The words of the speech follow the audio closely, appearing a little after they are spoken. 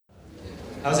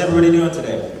How's everybody doing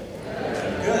today?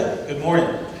 Good. Good morning.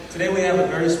 Today we have a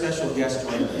very special guest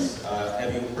joining us.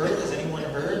 Have you heard, has anyone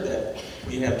heard that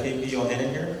we have KP Yohannan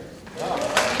here?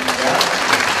 Yeah.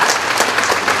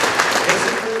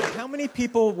 How many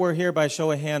people were here by show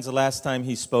of hands the last time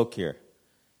he spoke here?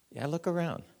 Yeah, look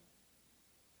around.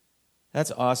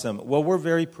 That's awesome. Well, we're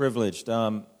very privileged.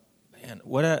 Man,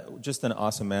 just an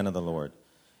awesome man of the Lord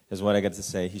is what I got to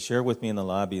say. He shared with me in the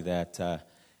lobby that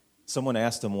someone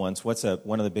asked him once, what's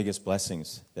one of the biggest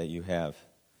blessings that you have?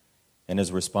 And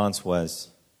his response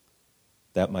was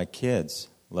that my kids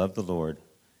love the Lord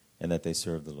and that they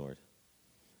serve the Lord.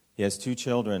 He has 2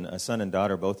 children, a son and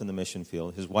daughter, both in the mission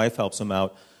field. His wife helps him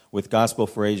out with Gospel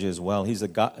for Asia as well. He's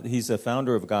a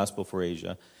founder of Gospel for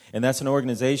Asia. And that's an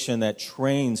organization that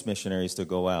trains missionaries to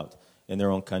go out in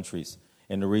their own countries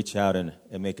and to reach out and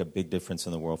make a big difference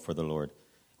in the world for the Lord.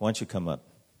 Why don't you come up,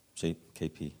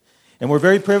 KP? And we're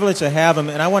very privileged to have him,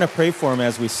 and I want to pray for him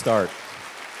as we start.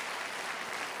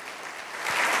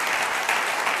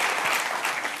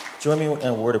 Join me in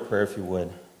a word of prayer if you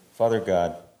would. Father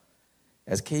God,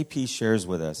 as KP shares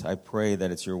with us, I pray that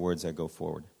it's your words that go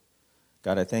forward.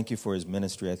 God, I thank you for his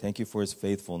ministry. I thank you for his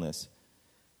faithfulness.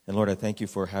 And Lord, I thank you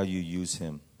for how you use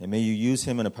him. And may you use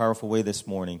him in a powerful way this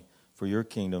morning for your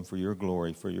kingdom, for your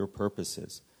glory, for your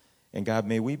purposes. And God,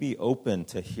 may we be open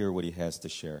to hear what he has to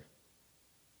share.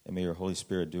 And may your Holy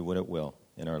Spirit do what it will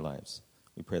in our lives.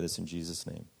 We pray this in Jesus'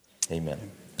 name. Amen.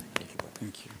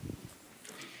 Thank you.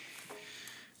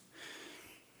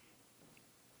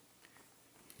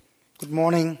 Good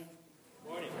morning.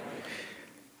 Good morning.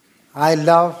 I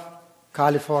love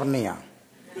California.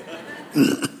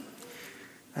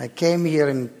 I came here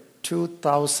in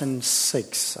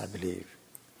 2006, I believe.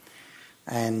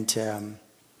 And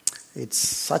it's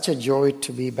such a joy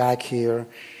to be back here.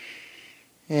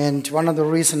 And one of the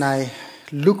reasons I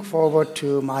look forward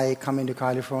to my coming to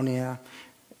California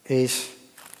is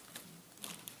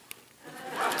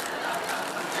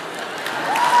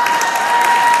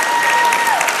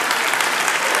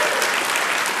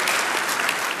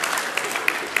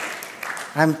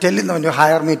I'm telling them to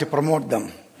hire me to promote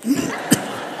them.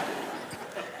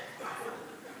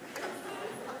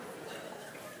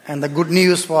 And the good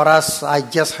news for us, I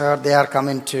just heard they are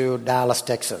coming to Dallas,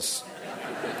 Texas.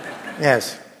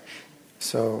 Yes.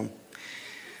 So,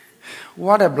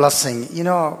 what a blessing. You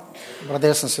know,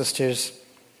 brothers and sisters,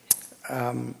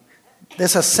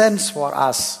 there's a sense for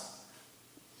us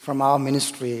from our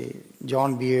ministry,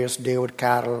 John Beers, David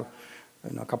Carroll,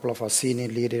 a couple of our senior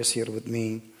leaders here with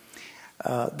me,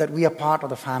 that we are part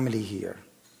of the family here.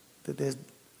 That there's,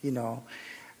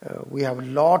 we have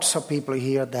lots of people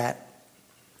here that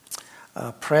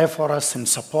pray for us and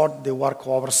support the work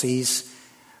overseas.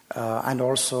 And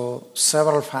also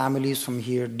several families from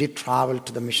here did travel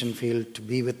to the mission field to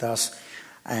be with us.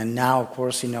 And now, of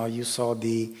course, you saw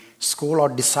the School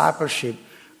of Discipleship,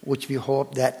 which we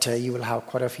hope that you will have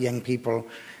quite a few young people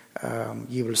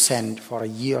you will send for a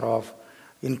year of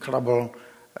incredible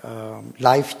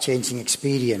life-changing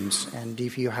experience. And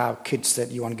if you have kids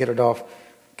that you want to get rid of,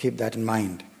 keep that in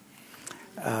mind.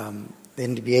 They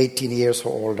need to be 18 years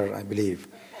or older, I believe.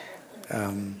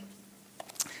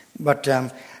 But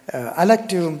I'd like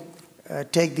to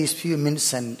take these few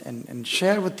minutes and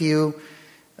share with you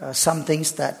some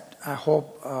things that I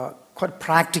hope are quite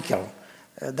practical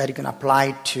that you can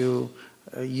apply to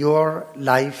your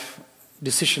life,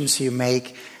 decisions you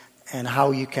make, and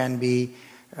how you can be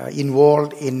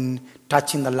involved in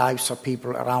touching the lives of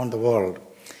people around the world.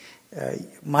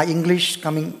 My English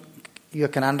you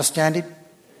can understand it?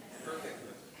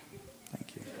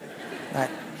 Thank you.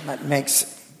 That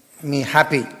makes me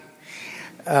happy.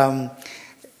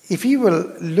 If you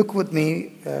will look with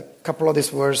me a couple of these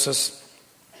verses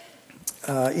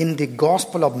in the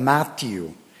Gospel of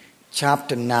Matthew,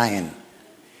 chapter 9,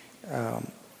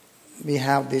 we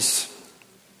have this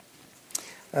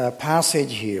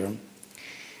passage here,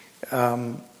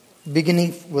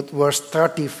 beginning with verse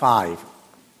 35.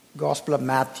 Gospel of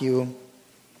Matthew,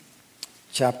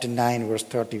 chapter 9, verse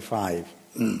 35.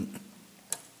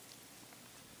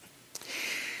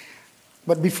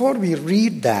 But before we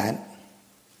read that,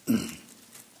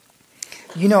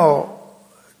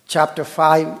 chapter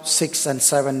 5, 6, and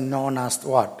 7 known as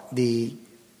what? The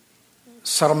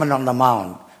Sermon on the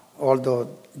Mount.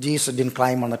 Although Jesus didn't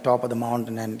climb on the top of the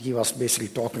mountain and he was basically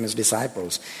talking to his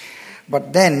disciples.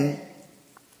 But then,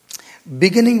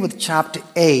 beginning with chapter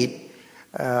 8,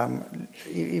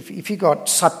 if you got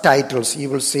subtitles, you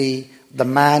will see the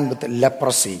man with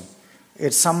leprosy.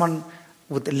 It's someone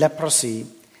with leprosy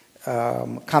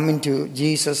coming to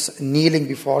Jesus, kneeling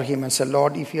before him and said,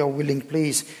 Lord, if you are willing,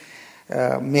 please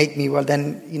make me well.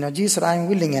 Then, Jesus said, I'm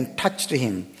willing, and touched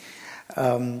him.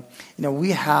 We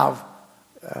have,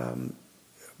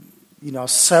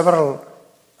 several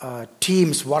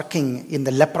teams working in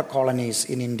the leper colonies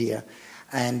in India.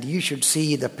 And you should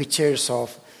see the pictures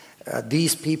of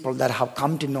these people that have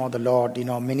come to know the Lord.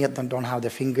 Many of them don't have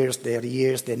their fingers, their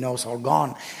ears, their nose all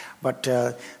gone. But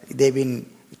they've been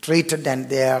treated and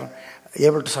they are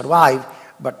able to survive.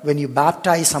 But when you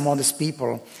baptize some of these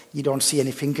people, you don't see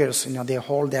any fingers. They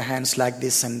hold their hands like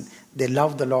this and they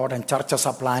love the Lord, and churches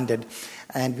are planted.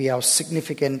 And we have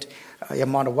significant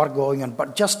amount of work going on.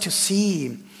 But just to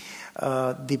see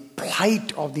the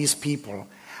plight of these people,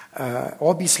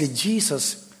 obviously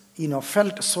Jesus,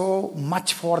 felt so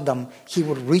much for them, he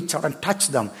would reach out and touch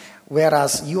them.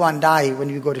 Whereas you and I, when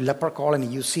you go to leper colony,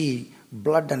 you see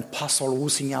blood and pus all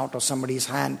oozing out of somebody's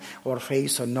hand or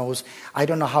face or nose. I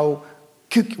don't know how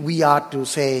quick we are to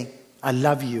say, I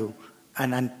love you,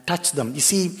 and touch them. You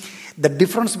see, the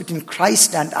difference between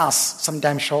Christ and us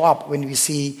sometimes show up when we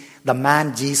see the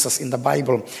man Jesus in the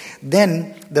Bible.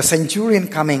 Then the centurion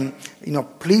coming,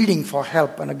 pleading for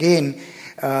help. And again,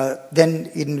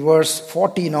 then in verse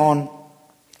 14 on,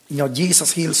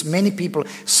 Jesus heals many people.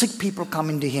 Sick people come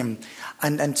into him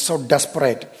and so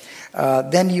desperate.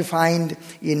 Then you find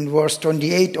in verse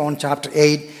 28 on chapter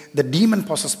 8, the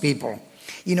demon-possessed people.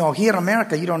 Here in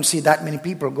America, you don't see that many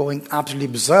people going absolutely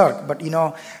berserk. But,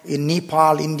 in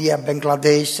Nepal, India,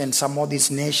 Bangladesh, and some of these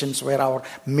nations where our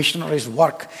missionaries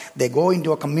work, they go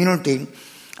into a community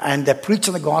and they preach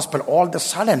the gospel. All of a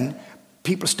sudden,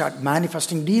 people start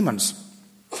manifesting demons.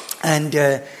 And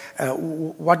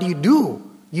what do?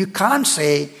 You can't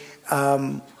say,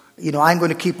 I'm going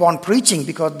to keep on preaching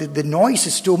because the noise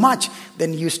is too much.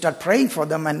 Then you start praying for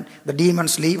them and the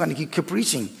demons leave and you keep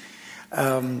preaching.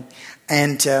 I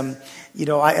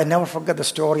never forget the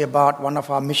story about one of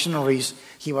our missionaries.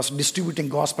 He was distributing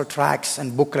gospel tracts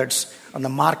and booklets on the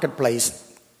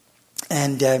marketplace.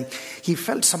 And he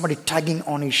felt somebody tugging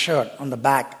on his shirt on the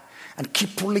back and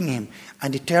keep pulling him.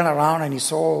 And he turned around and he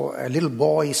saw a little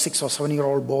boy, 6 or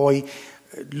 7-year-old boy,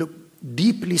 look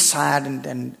deeply sad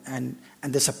and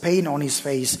there's a pain on his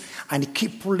face. And he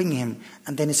kept pulling him.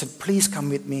 And then he said, please come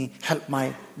with me, help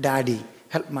my daddy.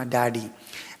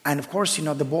 And of course,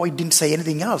 the boy didn't say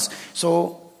anything else.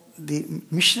 So the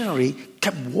missionary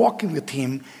kept walking with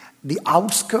him the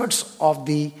outskirts of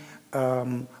the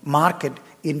market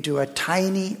into a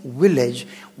tiny village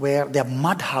where there are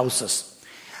mud houses.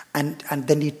 And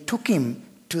then he took him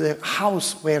to the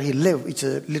house where he lived. It's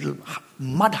a little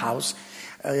mud house.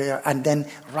 And then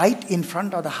right in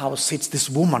front of the house sits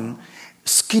this woman,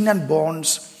 skin and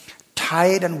bones,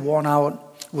 tired and worn out,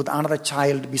 with another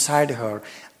child beside her.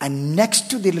 And next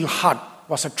to the little hut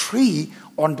was a tree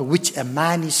onto which a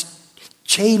man is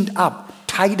chained up,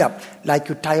 tied up, like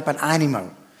you tie up an animal.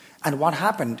 And what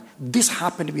happened? This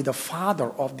happened to be the father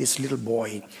of this little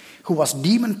boy who was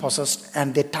demon-possessed,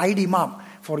 and they tied him up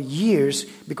for years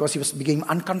because he was becoming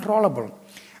uncontrollable.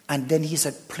 And then he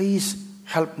said, please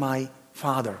help my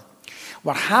father.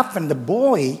 What happened? The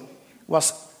boy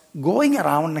was going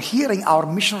around hearing our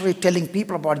missionary telling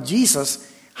people about Jesus,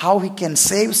 how he can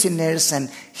save sinners and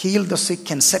heal the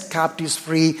sick and set captives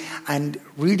free, and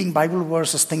reading Bible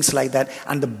verses, things like that.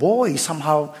 And the boy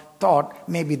somehow thought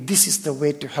maybe this is the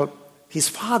way to help his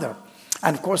father.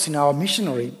 And of course, our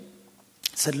missionary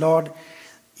said, Lord,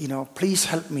 please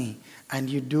help me. And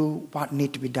you do what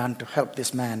need to be done to help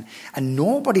this man. And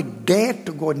nobody dared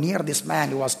to go near this man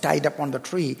who was tied up on the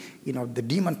tree, the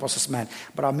demon-possessed man.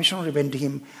 But our missionary went to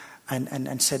him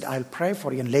and said, I'll pray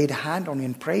for you, and laid a hand on him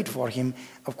and prayed for him.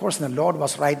 Of course, the Lord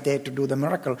was right there to do the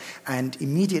miracle. And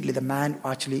immediately the man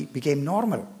actually became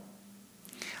normal.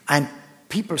 And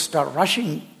people start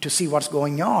rushing to see what's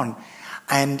going on.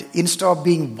 And instead of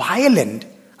being violent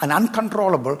and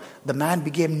uncontrollable, the man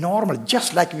became normal,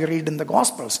 just like we read in the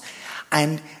Gospels.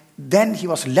 And then he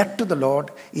was led to the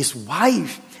Lord, his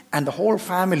wife and the whole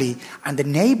family and the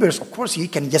neighbors. Of course, you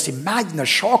can just imagine the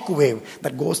shock wave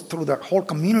that goes through the whole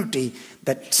community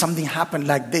that something happened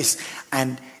like this.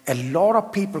 And a lot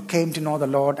of people came to know the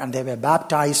Lord, and they were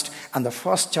baptized, and the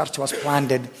first church was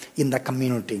planted in the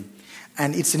community.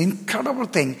 And it's an incredible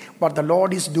thing what the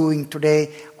Lord is doing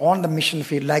today on the mission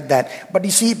field like that. But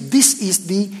you see, this is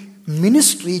the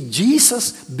ministry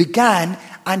Jesus began,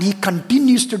 and he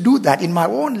continues to do that. In my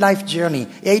own life journey,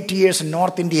 8 years in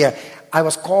North India, I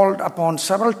was called upon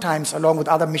several times along with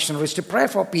other missionaries to pray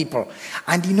for people.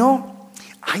 And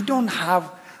I don't have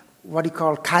what you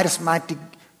call charismatic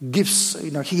gifts,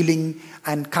 healing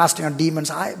and casting out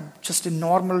demons. I'm just a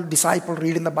normal disciple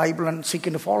reading the Bible and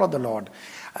seeking to follow the Lord.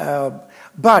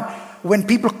 But when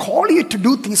people call you to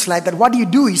do things like that, what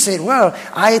do? You say, well,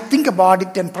 I think about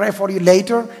it and pray for you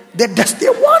later. They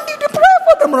want you to pray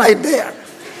for them right there.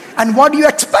 And what do you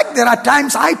expect? There are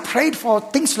times I prayed for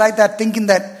things like that thinking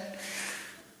that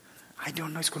I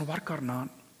don't know it's going to work or not.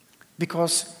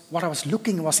 Because what I was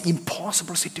looking was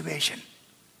impossible situation.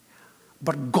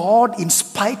 But God, in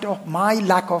spite of my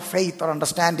lack of faith or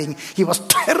understanding, He was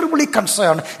terribly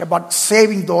concerned about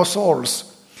saving those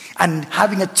souls and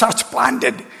having a church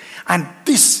planted. And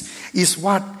this is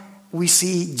what we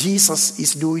see Jesus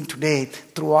is doing today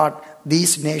throughout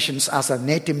these nations as the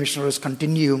native missionaries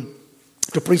continue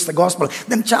to preach the gospel.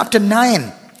 Then chapter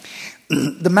 9,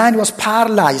 the man was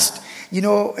paralyzed.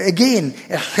 Again,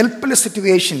 a helpless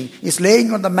situation. He's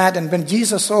laying on the mat, and when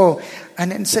Jesus saw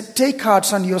and said, take heart,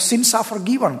 son, your sins are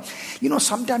forgiven.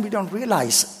 Sometimes we don't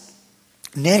realize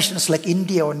nations like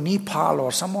India or Nepal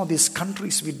or some of these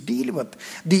countries we deal with,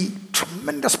 the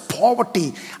tremendous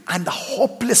poverty and the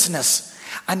hopelessness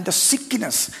and the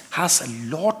sickness has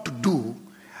a lot to do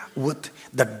with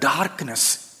the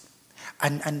darkness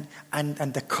and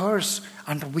the curse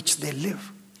under which they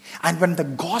live. And when the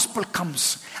gospel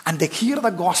comes and they hear the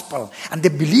gospel and they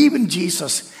believe in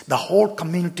Jesus, the whole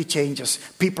community changes.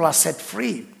 People are set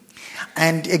free.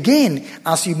 And again,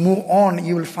 as you move on,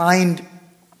 you will find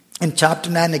in chapter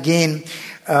 9 again,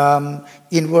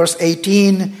 in verse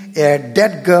 18, a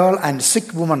dead girl and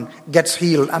sick woman gets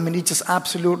healed. It is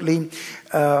absolutely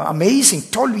amazing.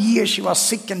 12 years she was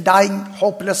sick and dying,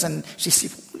 hopeless, and she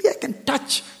said, only I can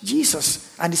touch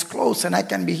Jesus and His clothes and I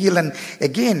can be healed. And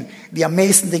again, the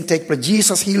amazing thing takes place.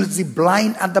 Jesus heals the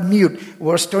blind and the mute.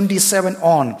 Verse 27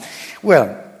 on.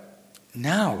 Well,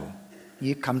 now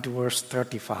you come to verse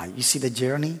 35. You see the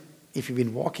journey? If you've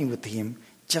been walking with Him,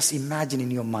 just imagine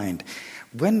in your mind.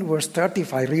 When verse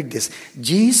 35, read this.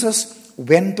 Jesus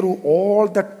went through all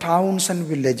the towns and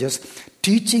villages,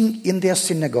 teaching in their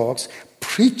synagogues,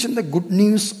 preaching the good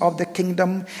news of the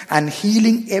kingdom, and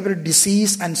healing every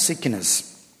disease and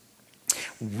sickness.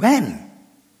 When,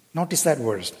 notice that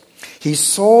verse, He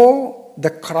saw the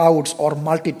crowds or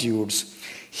multitudes,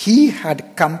 He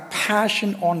had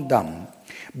compassion on them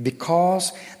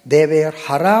because they were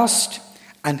harassed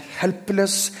and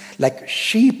helpless like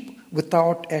sheep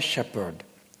without a shepherd.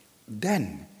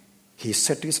 Then He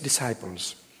said to His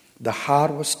disciples, the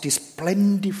harvest is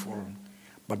plentiful,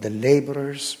 but the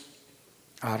laborers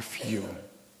are few.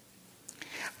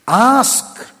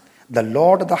 Ask the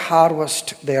Lord of the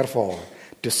harvest, therefore,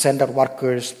 to send out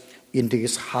workers into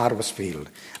His harvest field.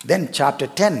 Then chapter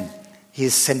 10, He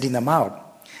is sending them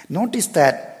out. Notice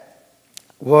that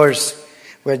verse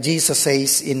where Jesus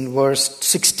says in verse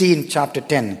 16, chapter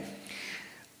 10,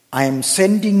 I am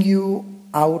sending you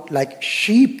out like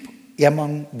sheep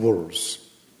among wolves.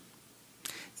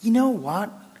 You know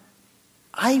what?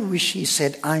 I wish He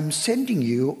said, I'm sending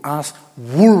you as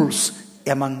wolves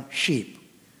among sheep.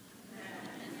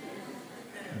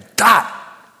 That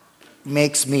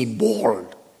makes me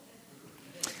bold.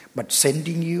 But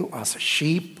sending you as a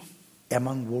sheep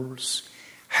among wolves,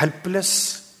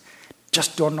 helpless,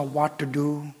 just don't know what to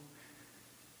do,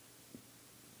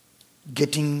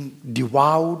 getting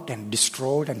devoured and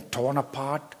destroyed and torn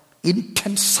apart,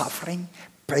 intense suffering,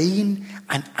 pain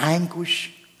and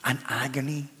anguish and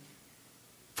agony.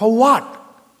 For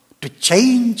what? To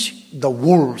change the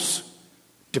wolves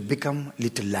to become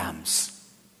little lambs.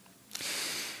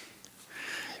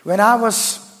 When I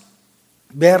was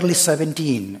barely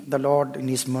 17, the Lord in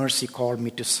His mercy called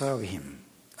me to serve Him.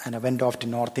 And I went off to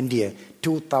North India,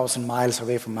 2,000 miles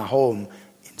away from my home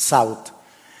in South,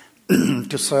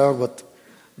 to serve with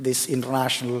this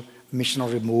international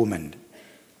missionary movement.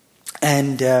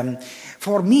 And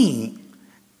for me,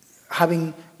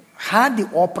 having had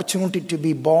the opportunity to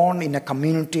be born in a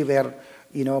community where,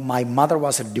 my mother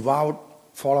was a devout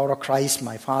follower of Christ,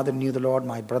 my father knew the Lord,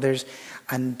 my brothers,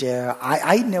 and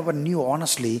I never knew,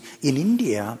 honestly, in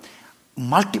India,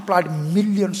 multiplied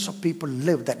millions of people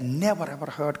live that never ever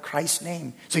heard Christ's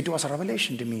name. So it was a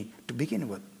revelation to me to begin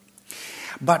with.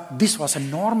 But this was a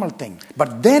normal thing.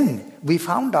 But then we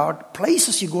found out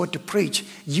places you go to preach,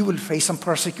 you will face some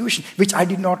persecution, which I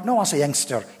did not know as a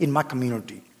youngster in my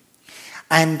community.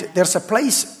 And there's a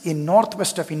place in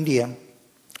northwest of India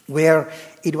where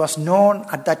it was known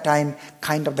at that time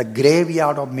kind of the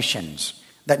graveyard of missions.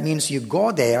 That means you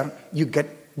go there, you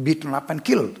get beaten up and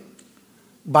killed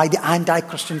by the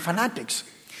anti-Christian fanatics.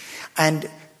 And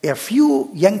a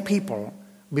few young people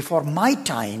before my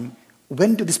time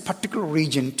went to this particular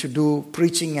region to do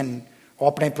preaching and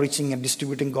open preaching and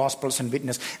distributing gospels and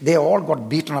witness. They all got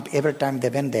beaten up every time they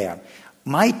went there.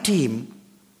 My team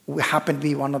We happened to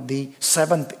be one of the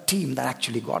 7th team that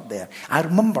actually got there. I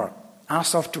remember,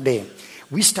 as of today,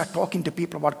 we start talking to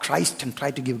people about Christ and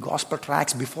try to give gospel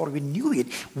tracts. Before we knew it,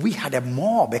 we had a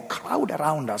mob, a crowd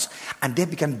around us, and they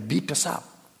began to beat us up.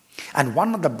 And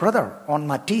one of the brother on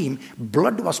my team,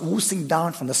 blood was oozing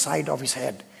down from the side of his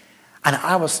head. And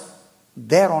I was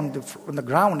there on the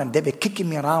ground, and they were kicking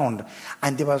me around,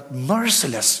 and they were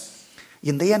merciless.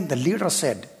 In the end, the leader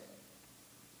said,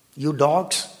 "You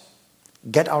dogs,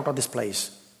 get out of this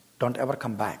place. Don't ever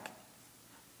come back."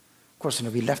 Of course,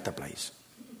 we left the place.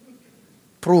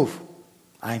 Proof,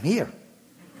 I'm here.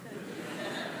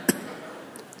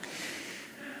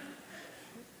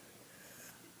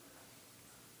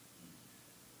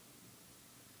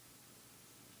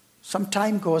 Some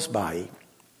time goes by.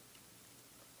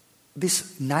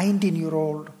 This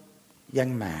 19-year-old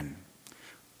young man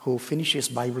who finished his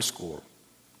Bible school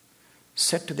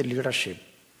said to the leadership,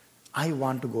 "I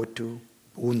want to go to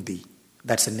Bundi."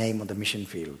 That's the name of the mission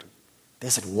field. They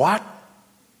said, "What?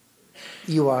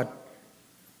 You are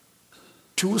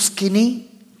too skinny,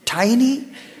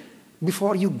 tiny?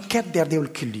 Before you get there, they will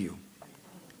kill you.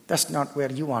 That's not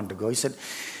where you want to go." He said,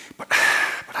 but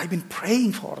I've been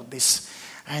praying for this,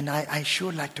 and I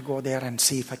sure like to go there and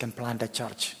see if I can plant a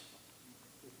church.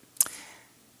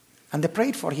 And they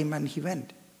prayed for him, and he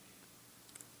went.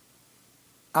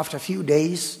 After a few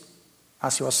days,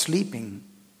 as he was sleeping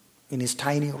in his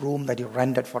tiny room that he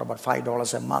rented for about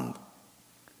 $5 a month,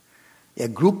 a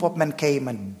group of men came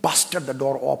and busted the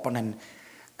door open, and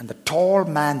the tall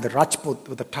man, the Rajput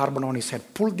with the turban on his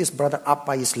head, pulled this brother up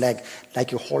by his leg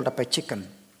like you hold up a chicken.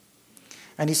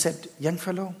 And he said, "Young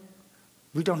fellow,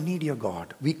 we don't need your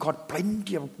God. We got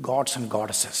plenty of gods and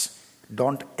goddesses.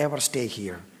 Don't ever stay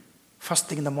here. First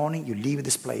thing in the morning, you leave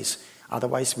this place.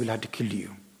 Otherwise, we'll have to kill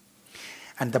you."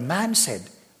 And the man said,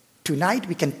 "Tonight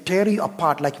we can tear you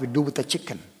apart like we do with a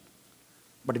chicken.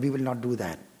 But we will not do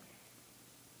that."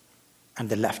 And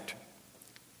they left.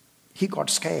 He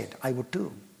got scared. I would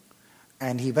too.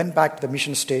 And he went back to the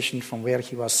mission station from where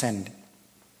he was sent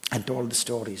and told the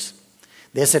stories.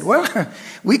 They said, "Well,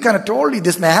 we kind of told you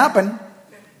this may happen."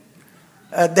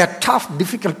 They're tough,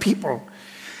 difficult people.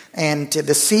 And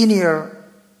the senior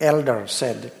elder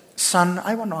said, "Son,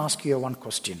 I want to ask you one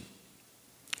question.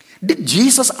 Did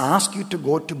Jesus ask you to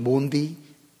go to Bundi,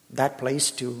 that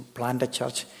place, to plant a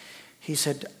church?" He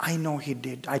said, "I know he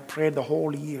did. I prayed the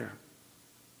whole year."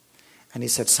 And he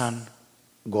said, "Son,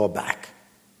 go back.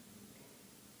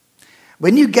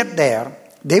 When you get there,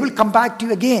 they will come back to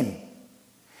you again.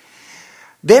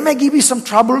 They may give you some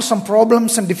trouble, some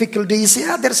problems and difficulties.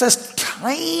 Yeah, there's a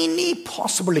tiny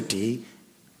possibility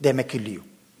they may kill you.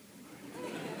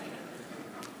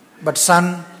 But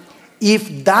son,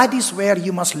 if that is where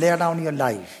you must lay down your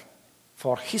life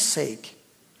for his sake,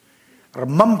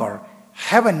 remember,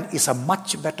 heaven is a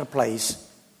much better place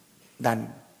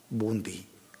than Bundi.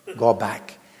 Go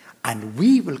back, and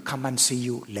we will come and see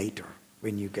you later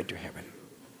when you get to heaven."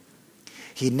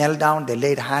 He knelt down, they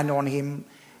laid hand on him,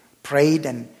 prayed,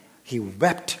 and he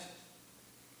wept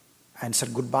and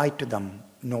said goodbye to them,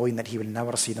 knowing that he will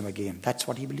never see them again. That's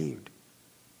what he believed.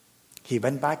 He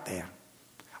went back there.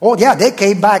 Oh yeah, they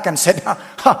came back and said,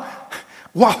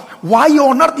 "Why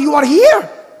on earth you are here?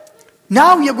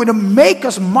 Now you're going to make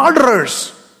us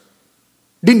murderers.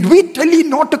 Didn't we tell you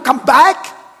not to come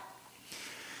back?"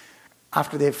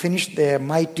 After they finished their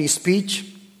mighty speech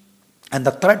and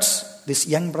the threats, this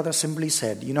young brother simply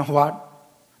said, "You know what?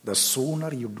 The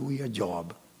sooner you do your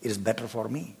job, it is better for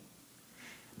me.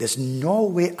 There's no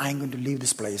way I'm going to leave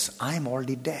this place. I'm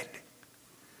already dead.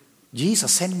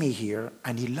 Jesus sent me here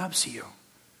and he loves you.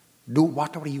 Do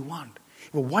whatever you want."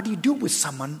 Well, what do you do with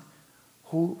someone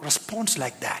who responds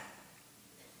like that?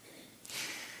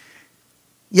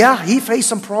 Yeah, he faced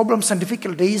some problems and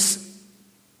difficulties.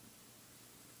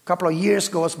 A couple of years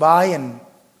goes by and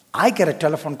I get a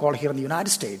telephone call here in the United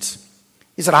States.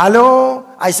 He said, "Hello?"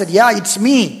 I said, "Yeah, it's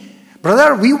me.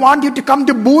 Brother, we want you to come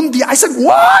to Bundi." I said,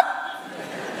 "What?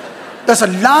 That's the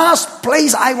last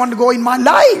place I want to go in my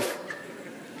life."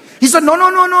 He said,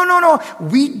 No.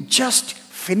 We just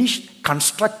finished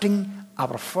constructing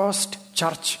our first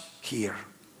church here.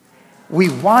 We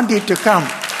want you to come."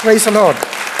 Praise the Lord.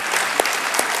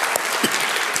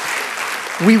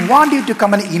 "We want you to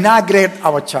come and inaugurate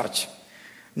our church."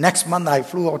 Next month I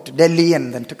flew out to Delhi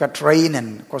and then took a train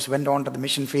and of course went on to the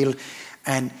mission field,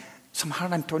 and some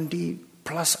 120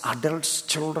 plus adults,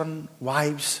 children,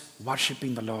 wives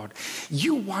worshiping the Lord.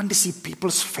 You want to see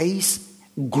people's face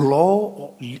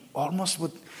glow almost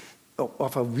with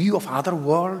of a view of other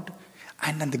world,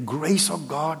 and then the grace of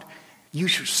God You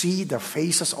should see the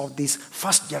faces of these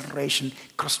first generation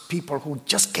people who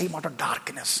just came out of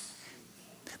darkness,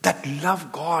 that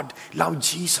love God, love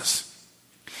Jesus.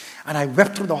 And I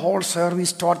wept through the whole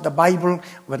service, taught the Bible.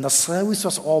 When the service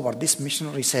was over, this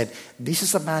missionary said, "This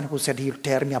is a man who said he'll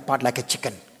tear me apart like a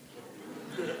chicken."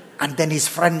 And then his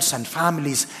friends and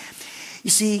families.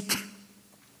 You see,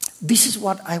 this is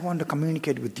what I want to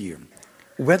communicate with you.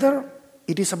 Whether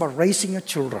it is about raising your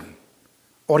children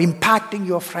or impacting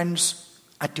your friends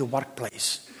at your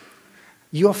workplace,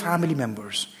 your family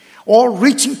members, or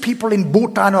reaching people in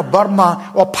Bhutan or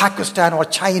Burma or Pakistan or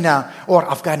China or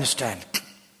Afghanistan.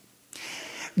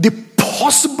 The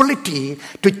possibility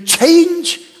to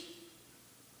change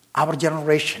our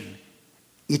generation,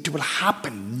 it will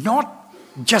happen not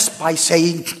just by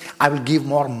saying, "I will give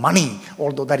more money,"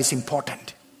 although that is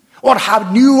important, or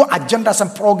have new agendas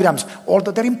and programs,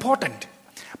 although they're important,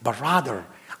 but rather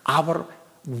our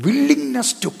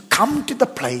willingness to come to the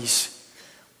place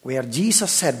where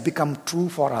Jesus said become true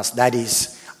for us. That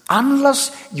is,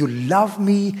 unless you love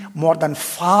me more than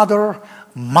father,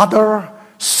 mother,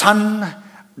 son,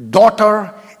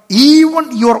 daughter,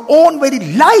 even your own very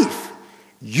life,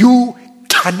 you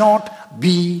cannot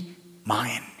be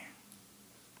mine.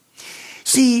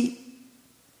 See,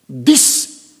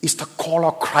 this is the call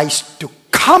of Christ to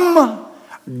come,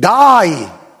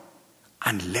 die,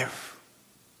 and live.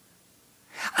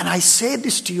 And I say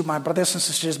this to you, my brothers and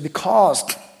sisters, because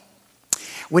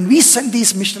when we send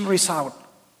these missionaries out,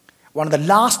 one of the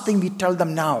last things we tell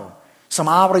them now, some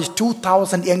average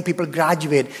 2,000 young people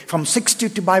graduate from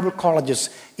 62 Bible colleges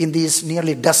in these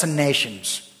nearly dozen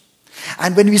nations.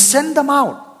 And when we send them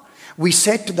out, we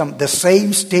say to them the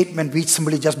same statement we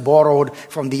simply just borrowed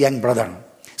from the young brother,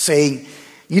 saying,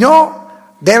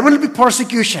 there will be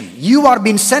persecution. You are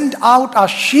being sent out as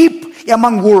sheep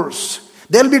among wolves.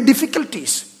 There will be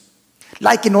difficulties.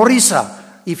 Like in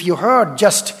Orissa, if you heard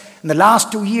just in the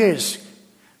last 2 years,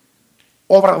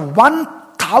 over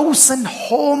 1,000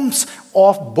 homes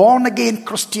of born-again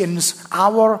Christians,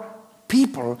 our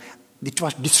people, it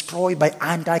was destroyed by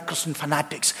anti-Christian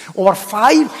fanatics. Over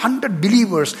 500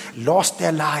 believers lost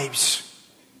their lives.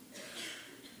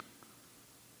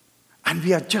 And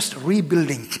we are just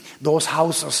rebuilding those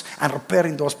houses and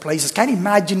repairing those places. Can you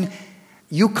imagine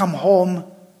you come home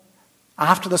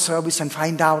after the service and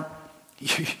find out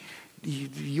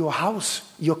your house,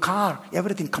 your car,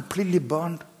 everything completely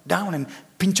burned down and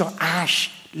pinch of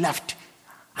ash left.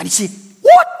 And you say,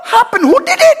 "What happened? Who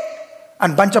did it?"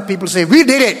 And a bunch of people say, "We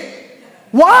did it."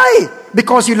 Why?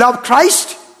 Because you love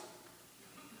Christ?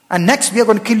 And next we are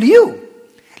going to kill you.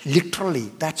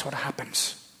 Literally, that's what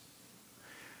happens.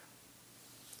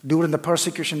 During the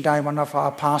persecution time, one of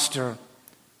our pastor,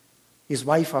 his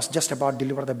wife was just about to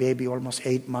deliver the baby, almost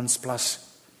 8 months plus.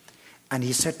 And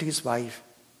he said to his wife,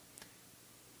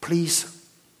 "Please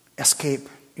escape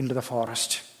into the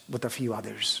forest with a few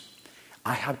others.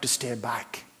 I have to stay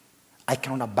back. I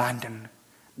cannot abandon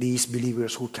these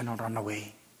believers who cannot run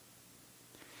away."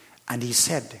 And he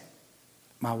said,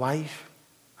 "My wife,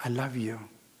 I love you.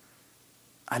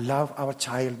 I love our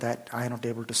child that I am not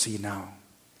able to see now.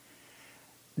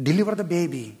 Deliver the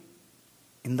baby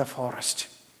in the forest,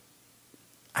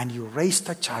 and you raise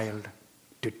the child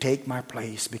to take my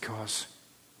place because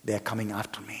they are coming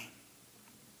after me."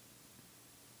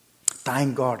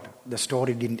 Thank God the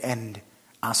story didn't end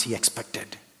as he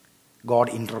expected. God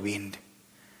intervened.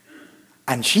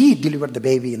 And she delivered the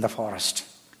baby in the forest.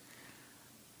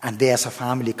 And they as a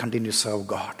family continue to serve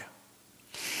God.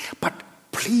 But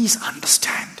please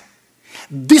understand,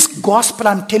 this gospel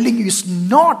I'm telling you is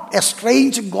not a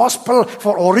strange gospel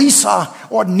for Orissa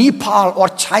or Nepal or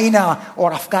China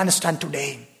or Afghanistan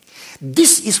today.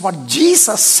 This is what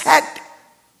Jesus said.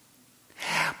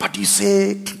 But you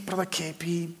say, "Brother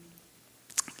KP,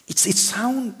 it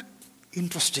sounds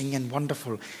interesting and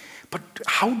wonderful, but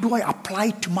how do I apply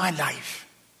it to my life?"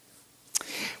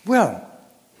 Well,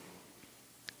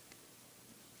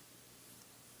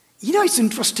 it's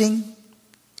interesting.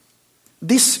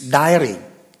 This diary,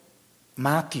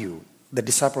 Matthew, the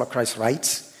disciple of Christ,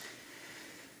 writes,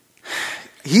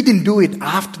 he didn't do it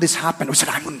after this happened. He said,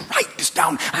 "I'm going to write this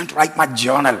down. I'm going to write my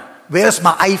journal. Where's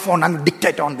my iPhone? I'm going to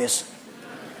dictate on this."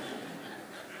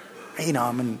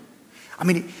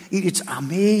 It's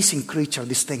amazing creature,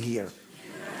 this thing here.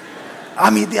 I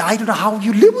don't know how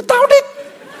you live without it.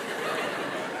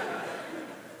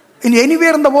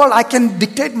 Anywhere in the world, I can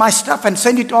dictate my stuff and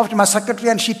send it off to my secretary,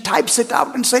 and she types it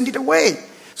out and sends it away.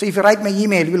 So if you write my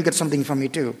email, you will get something from me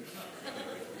too.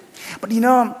 But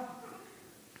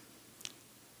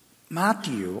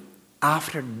Matthew,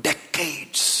 after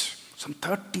decades, some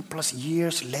 30 plus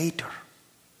years later,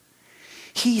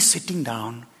 He is sitting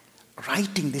down,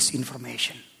 writing this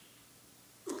information.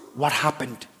 What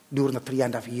happened during the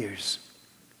 3.5 years?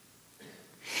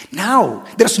 Now,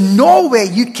 there's no way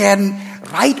you can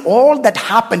write all that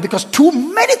happened because too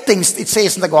many things it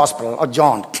says in the Gospel of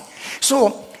John.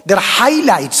 So, there are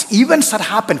highlights, events that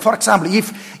happen. For example,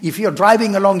 if you're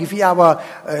driving along, if you have a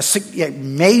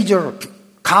major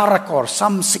car wreck or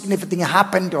some significant thing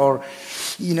happened or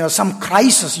some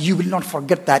crisis, you will not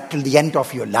forget that till the end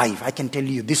of your life. I can tell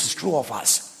you this is true of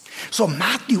us. So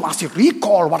Matthew, as you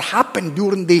recall what happened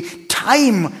during the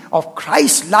time of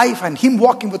Christ's life and him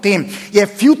walking with him, a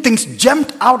few things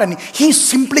jumped out and he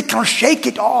simply can't shake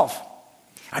it off.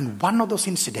 And one of those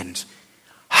incidents,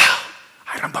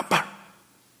 I remember,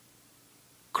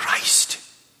 Christ,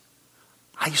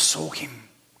 I saw him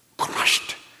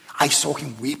crushed. I saw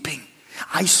him weeping.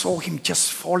 I saw him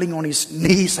just falling on his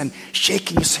knees and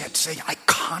shaking his head, saying, I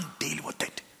can't deal with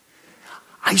it.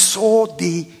 I saw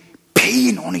the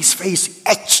pain on his face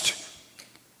etched.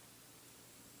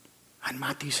 And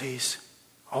Matthew says,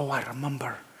 I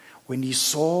remember when he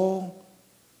saw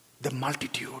the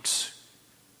multitudes,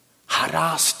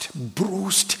 harassed,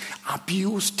 bruised,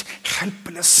 abused,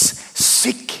 helpless,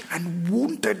 sick and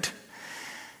wounded,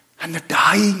 and the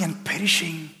dying and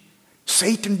perishing,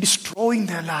 Satan destroying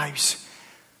their lives.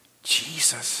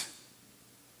 Jesus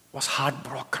was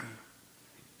heartbroken.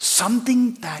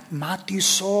 Something that Matthew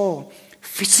saw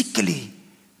physically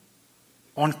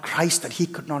on Christ that he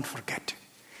could not forget.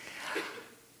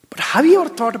 But have you ever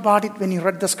thought about it when you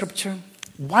read the scripture?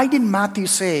 Why did Matthew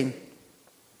say,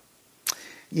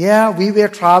 we were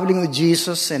traveling with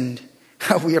Jesus and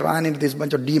we ran into this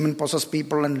bunch of demon-possessed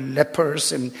people and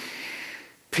lepers and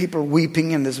people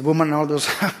weeping and this woman, all those.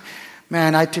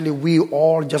 Man, I tell you, we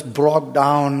all just broke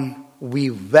down. We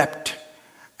wept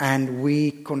and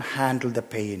we couldn't handle the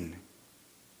pain.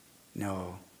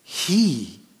 No,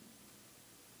 he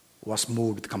was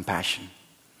moved with compassion.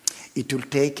 It will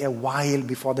take a while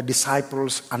before the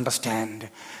disciples understand.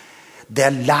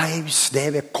 Their lives, they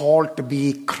were called to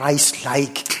be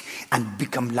Christ-like and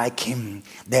become like him.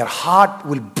 Their heart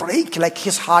will break like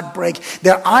his heart break.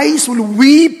 Their eyes will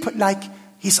weep like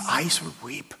his eyes will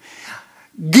weep.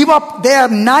 Give up their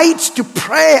nights to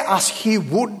pray as he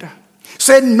would.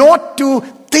 Say no to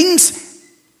things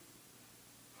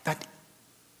that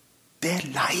they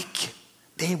like,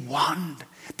 they want,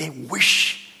 they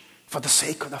wish for the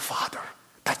sake of the Father.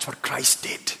 That's what Christ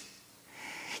did.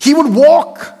 He would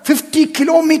walk 50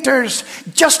 kilometers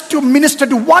just to minister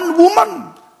to one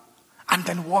woman and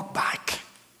then walk back.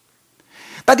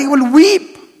 That he will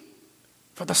weep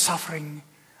for the suffering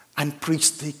and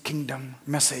preach the kingdom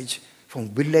message from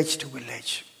village to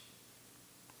village.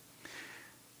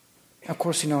 Of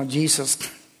course, Jesus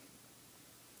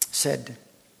said,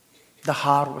 the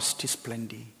harvest is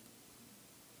plenty.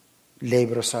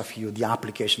 Laborers are few, the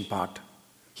application part.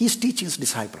 He's teaching his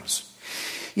disciples.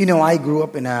 I grew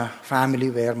up in a family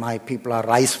where my people are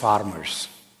rice farmers,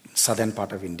 southern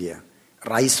part of India.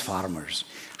 Rice farmers.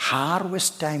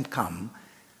 Harvest time come,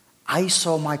 I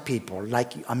saw my people,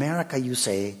 like America you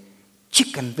say,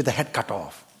 chicken with the head cut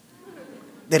off.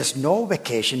 There is no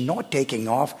vacation, no taking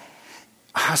off.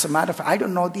 As a matter of fact, I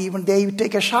don't know even they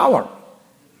take a shower.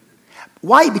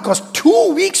 Why? Because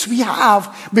 2 weeks we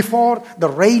have before the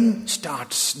rain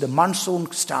starts, the monsoon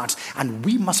starts, and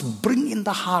we must bring in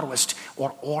the harvest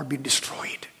or all be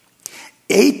destroyed.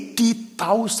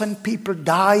 80,000 people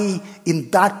die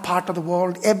in that part of the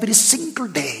world every single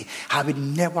day,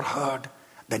 having never heard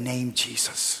the name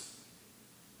Jesus.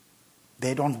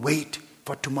 They don't wait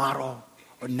for tomorrow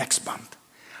or next month.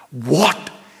 What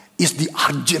is the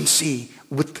urgency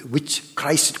with which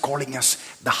Christ is calling us?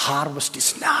 The harvest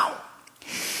is now.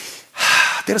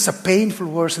 There is a painful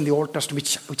verse in the Old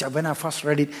Testament which when I first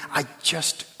read it, I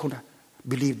just couldn't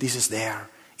believe this is there.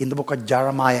 In the book of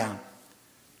Jeremiah,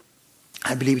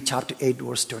 I believe chapter 8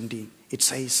 verse 20, it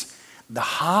says, the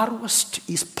harvest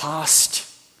is past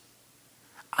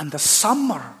and the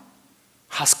summer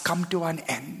has come to an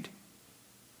end.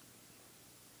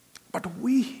 But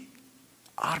we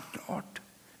are not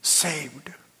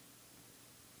saved.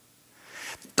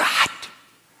 That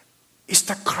is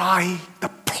the cry, the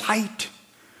plight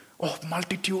of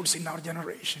multitudes in our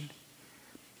generation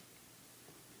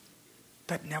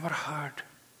that never heard.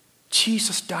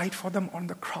 Jesus died for them on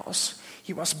the cross.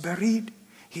 He was buried.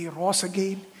 He rose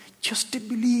again just to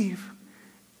believe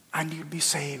and you'll be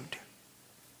saved.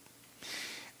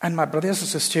 And my brothers and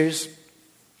sisters,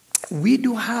 we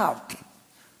do have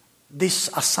this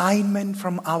assignment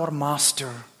from our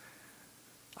Master,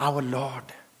 our Lord,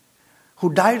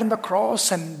 who died on the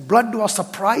cross and blood was the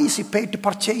price he paid to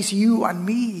purchase you and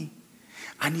me.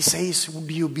 And he says, would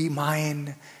you be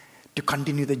mine to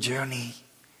continue the journey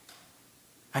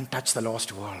and touch the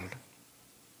lost world?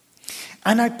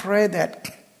 And I pray that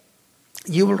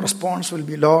your response will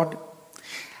be, Lord,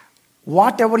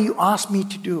 whatever you ask me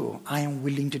to do, I am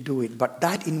willing to do it. But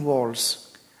that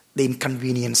involves the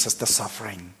inconveniences, the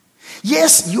suffering.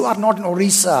 Yes, you are not in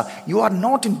Orissa. You are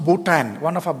not in Bhutan.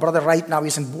 One of our brother right now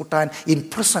is in Bhutan, in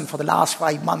prison for the last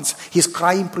 5 months. He's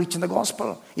crying, preaching the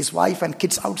gospel. His wife and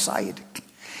kids outside.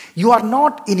 You are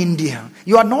not in India.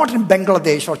 You are not in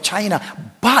Bangladesh or China.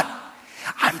 But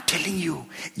I'm telling you,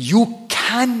 you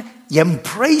can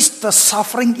embrace the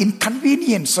suffering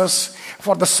inconveniences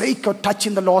for the sake of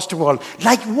touching the lost world.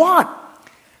 Like what?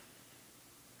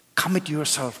 Commit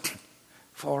yourself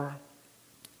for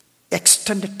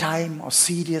extended time or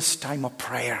serious time of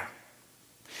prayer.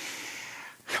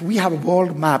 We have a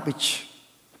world map which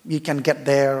you can get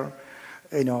there,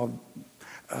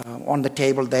 on the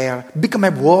table there. Become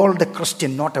a world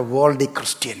Christian, not a worldly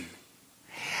Christian.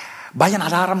 Buy an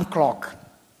alarm clock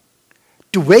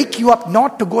to wake you up,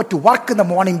 not to go to work in the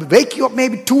morning, but wake you up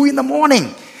maybe 2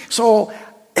 a.m. So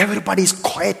everybody's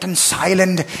quiet and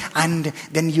silent, and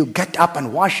then you get up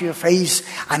and wash your face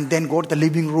and then go to the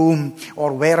living room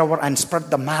or wherever and spread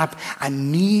the map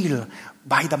and kneel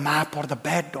by the map or the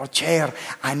bed or chair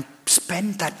and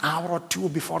spend that hour or two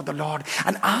before the Lord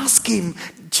and ask Him,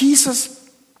 Jesus,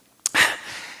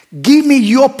 give me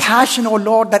your passion, oh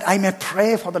Lord, that I may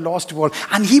pray for the lost world.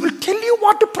 And He will tell you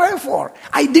what to pray for.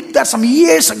 I did that some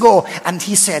years ago, and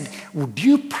He said, would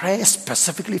you pray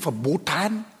specifically for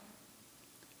Bhutan?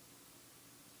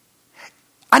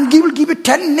 And He will give you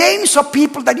 10 names of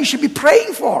people that you should be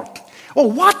praying for. Or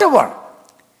whatever.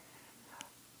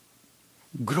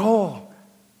 Grow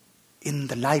in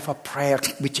the life of prayer,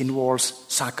 which involves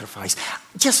sacrifice.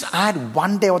 Just add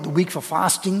 1 day of the week for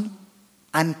fasting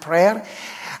and prayer.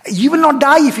 You will not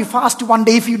die if you fast 1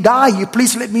 day. If you die, you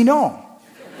please let me know.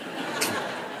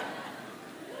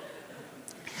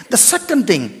 The second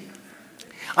thing,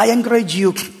 I encourage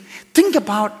you, think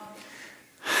about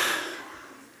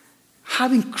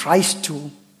having Christ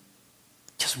to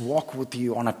just walk with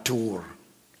you on a tour.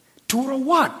 Tour of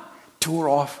what? Tour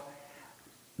of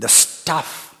the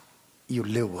stuff you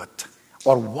live with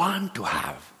or want to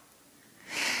have.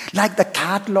 Like the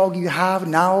catalog you have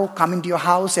now coming to your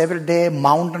house every day,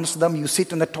 mountains of them, you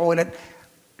sit in the toilet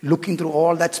looking through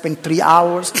all that, spend 3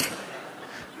 hours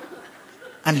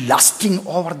and lusting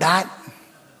over that.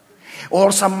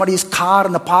 Or somebody's car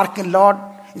in the parking lot,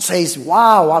 it says,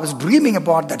 wow, I was dreaming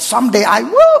about that. Someday I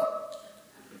will.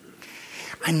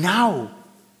 And now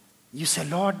you say,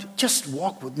 Lord, just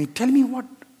walk with me. Tell me what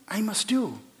I must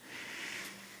do.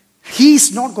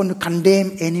 He's not going to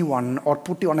condemn anyone or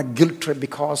put you on a guilt trip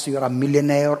because you're a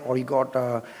millionaire or you got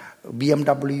a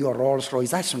BMW or Rolls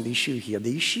Royce. That's not the issue here.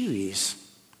 The issue is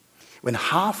when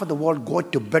half of the world go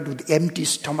to bed with empty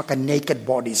stomach and naked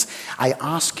bodies, I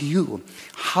ask you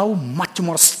how much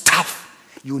more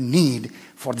stuff you need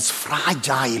for this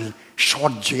fragile,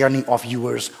 short journey of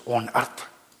yours on earth.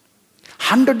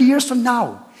 100 years from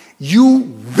now,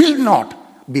 you will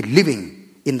not be living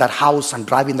in that house and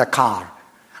driving the car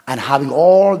and having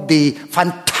all the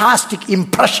fantastic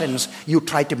impressions you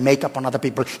try to make up on other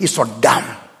people. It's so dumb.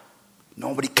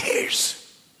 Nobody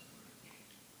cares.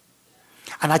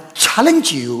 And I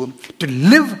challenge you to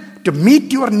live, to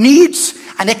meet your needs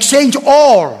and exchange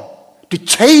all to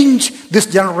change this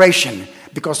generation,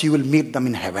 because you will meet them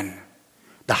in heaven.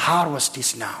 The harvest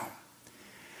is now.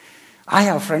 I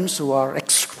have friends who are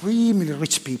extremely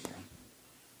rich people,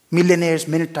 millionaires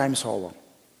many times over.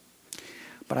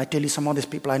 But I tell you, some of these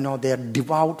people I know, they are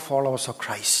devout followers of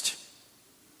Christ.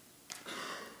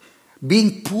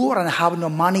 Being poor and having no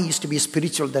money is to be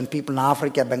spiritual than people in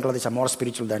Africa, Bangladesh are more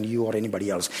spiritual than you or anybody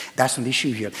else. That's not the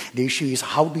issue here. The issue is,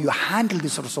 how do you handle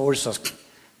these resources?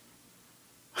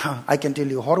 I can tell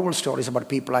you horrible stories about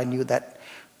people I knew that,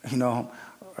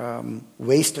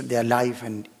 wasted their life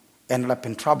and ended up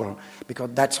in trouble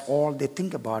because that's all they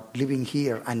think about, living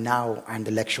here and now and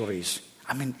the luxuries.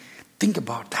 I mean, think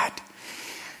about that.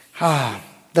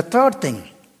 The third thing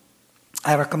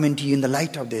I recommend to you in the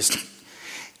light of this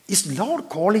is Lord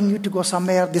calling you to go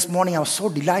somewhere. This morning I was so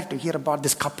delighted to hear about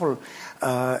this couple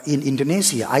in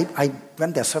Indonesia. I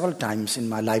went there several times in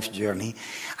my life journey.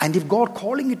 And if God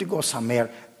calling you to go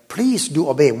somewhere, please do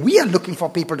obey. We are looking for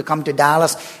people to come to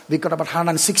Dallas. We got about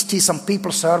 160 some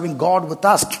people serving God with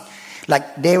us.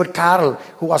 Like David Carroll,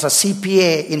 who was a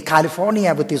CPA in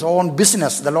California with his own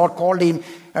business. The Lord called him,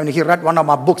 and he read one of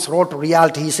my books, Road to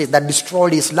Reality. He says, that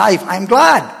destroyed his life. I'm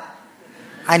glad.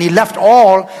 And he left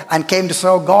all and came to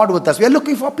serve God with us. We are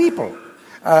looking for people.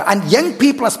 And young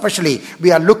people especially,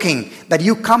 we are looking that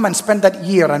you come and spend that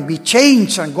year and be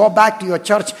changed and go back to your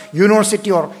church,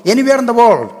 university, or anywhere in the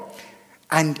world.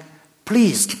 And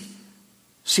please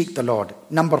seek the Lord.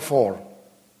 Number 4,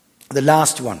 the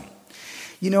last one.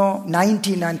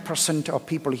 99% of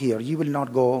people here, you will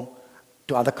not go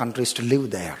to other countries to live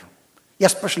there.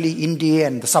 Especially India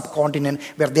and the subcontinent,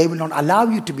 where they will not allow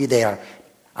you to be there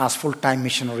as full-time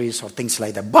missionaries or things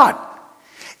like that. But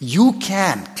you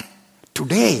can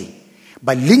today,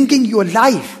 by linking your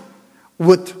life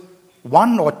with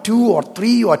 1 or 2 or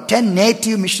 3 or 10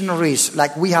 native missionaries,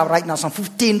 like we have right now, some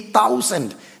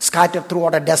 15,000 scattered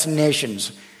throughout our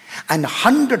destinations. And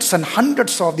hundreds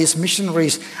of these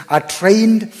missionaries are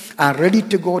trained and ready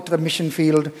to go to the mission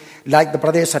field, like the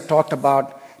brothers had talked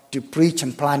about, to preach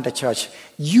and plant a church.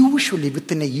 Usually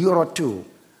within a year or two,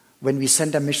 when we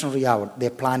send a missionary out, they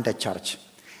plant a church.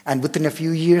 And within a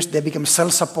few years, they become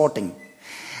self-supporting.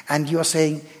 And you are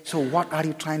saying, so what are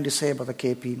you trying to say about the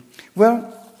KP?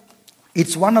 Well,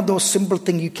 it's one of those simple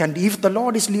things you can do if the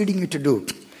Lord is leading you to do.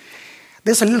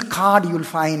 There's a little card you will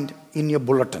find in your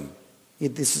bulletin.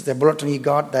 This is the bulletin you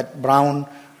got, that brown,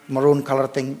 maroon color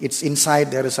thing. It's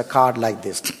inside, there is a card like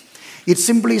this. It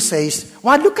simply says,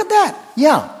 wow, look at that.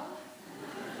 Yeah.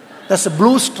 That's a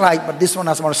blue stripe, but this one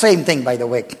has the same thing, by the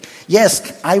way.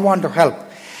 Yes, I want to help.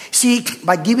 See,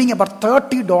 by giving about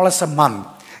 $30 a month,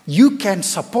 you can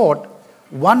support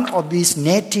one of these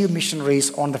native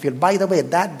missionaries on the field. By the way,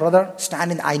 that brother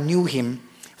standing, I knew him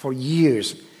for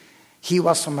years. He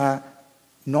was from a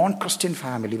non-Christian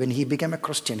family. When he became a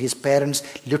Christian, his parents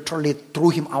literally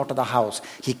threw him out of the house.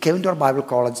 He came to our Bible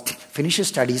college, finished his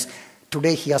studies.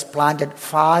 Today he has planted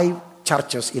 5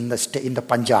 churches in the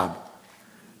Punjab.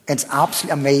 It's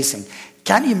absolutely amazing.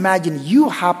 Can you imagine you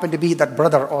happen to be that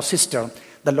brother or sister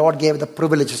the Lord gave the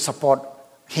privilege to support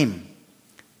him?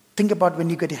 Think about when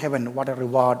you get to heaven, what a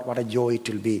reward, what a joy it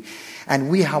will be. And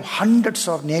we have hundreds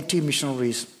of native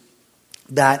missionaries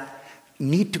that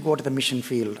need to go to the mission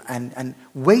field and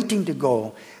waiting to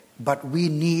go, but we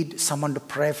need someone to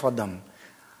pray for them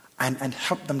and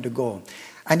help them to go.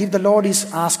 And if the Lord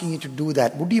is asking you to do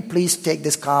that, would you please take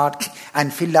this card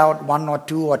and fill out 1 or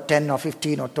 2 or 10 or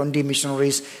 15 or 20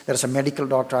 missionaries? There's a medical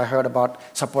doctor I heard about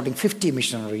supporting 50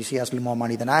 missionaries. He has a little more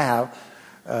money than I have.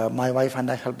 My wife and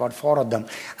I help about 4 of them.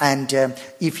 And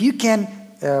if you can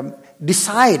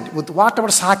decide with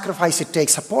whatever sacrifice it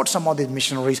takes, support some of these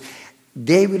missionaries,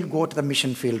 they will go to the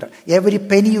mission field. Every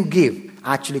penny you give,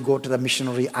 actually go to the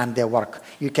missionary and their work.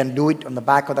 You can do it on the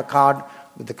back of the card,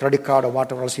 with the credit card or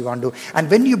whatever else you want to do.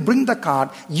 And when you bring the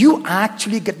card, you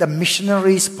actually get the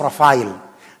missionary's profile,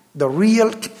 the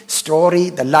real story,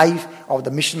 the life of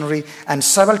the missionary. And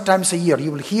several times a year,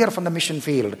 you will hear from the mission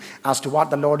field as to what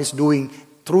the Lord is doing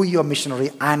through your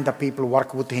missionary and the people who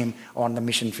work with him on the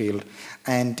mission field.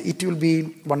 And it will be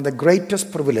one of the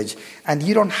greatest privilege. And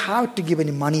you don't have to give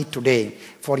any money today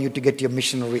for you to get your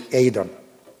missionary either.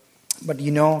 But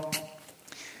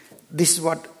this is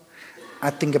what I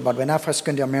think about. When I first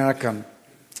came to America,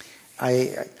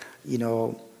 I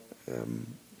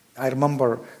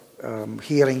remember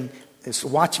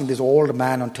watching this old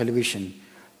man on television,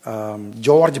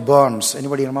 George Burns.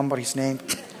 Anybody remember his name?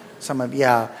 Some of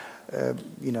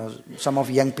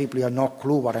young people, you have no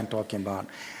clue what I'm talking about.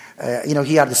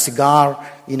 He had a cigar,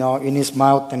 in his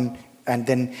mouth, and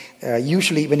then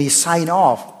usually when he sign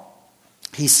off,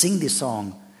 he sing this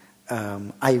song,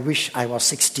 I wish I was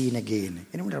 16 again.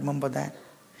 Anyone remember that?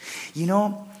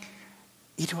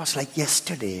 It was like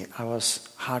yesterday. I was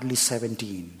hardly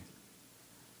 17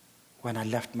 when I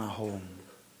left my home.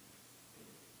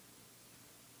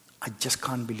 I just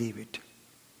can't believe it.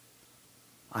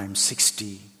 I'm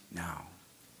 60 now.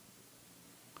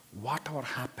 Whatever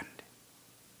happened?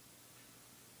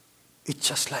 It's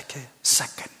just like a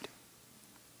second.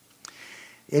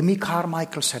 Amy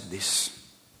Carmichael said this.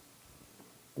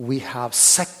 We have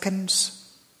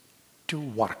seconds to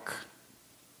work,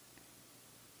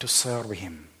 to serve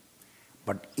him,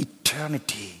 but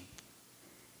eternity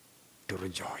to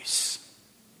rejoice.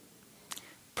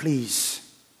 Please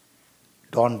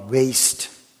don't waste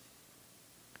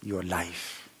your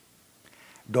life.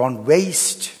 Don't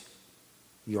waste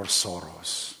your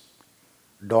sorrows.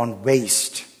 Don't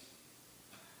waste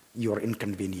your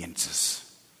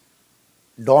inconveniences.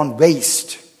 Don't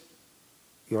waste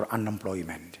your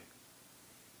unemployment.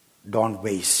 Don't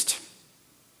waste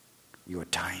your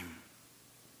time.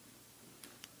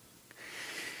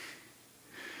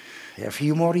 A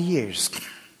few more years,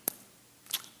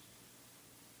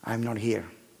 I'm not here,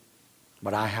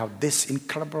 but I have this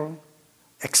incredible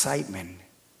excitement.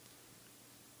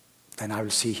 Then I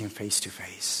will see him face to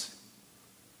face.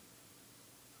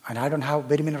 And I don't have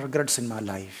very many regrets in my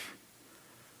life.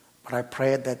 But I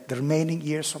pray that the remaining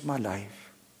years of my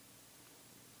life,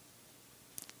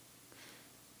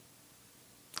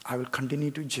 I will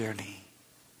continue to journey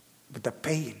with the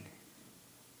pain,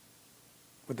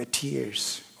 with the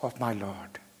tears of my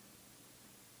Lord.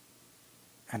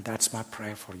 And that's my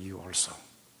prayer for you also.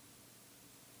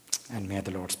 And may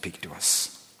the Lord speak to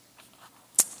us.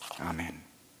 Amen.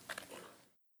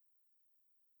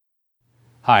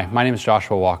 Hi, my name is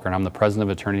Joshua Walker, and I'm the president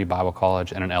of Eternity Bible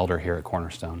College and an elder here at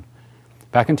Cornerstone.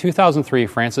 Back in 2003,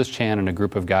 Francis Chan and a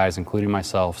group of guys, including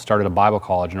myself, started a Bible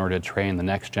college in order to train the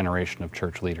next generation of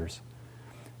church leaders.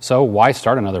 So why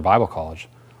start another Bible college?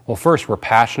 Well, first, we're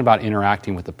passionate about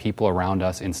interacting with the people around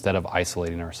us instead of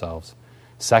isolating ourselves.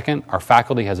 Second, our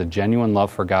faculty has a genuine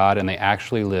love for God, and they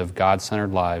actually live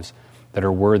God-centered lives that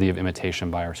are worthy of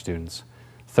imitation by our students.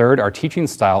 Third, our teaching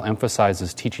style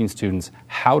emphasizes teaching students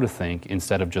how to think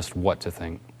instead of just what to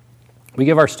think. We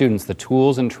give our students the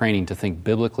tools and training to think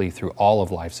biblically through all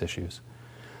of life's issues.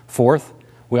 Fourth,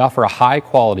 we offer a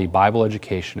high-quality Bible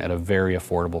education at a very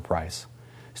affordable price.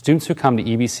 Students who come to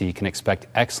EBC can expect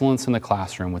excellence in the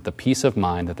classroom with the peace of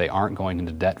mind that they aren't going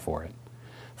into debt for it.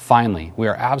 Finally, we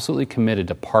are absolutely committed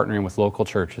to partnering with local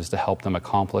churches to help them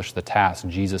accomplish the task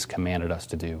Jesus commanded us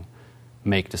to do: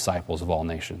 make disciples of all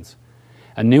nations.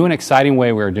 A new and exciting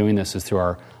way we are doing this is through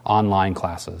our online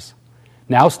classes.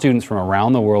 Now students from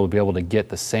around the world will be able to get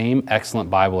the same excellent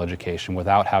Bible education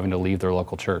without having to leave their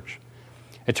local church.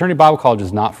 Eternity Bible College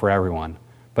is not for everyone,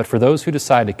 but for those who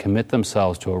decide to commit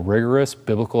themselves to a rigorous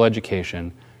biblical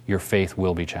education, your faith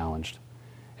will be challenged.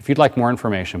 If you'd like more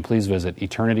information, please visit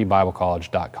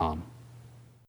eternitybiblecollege.com.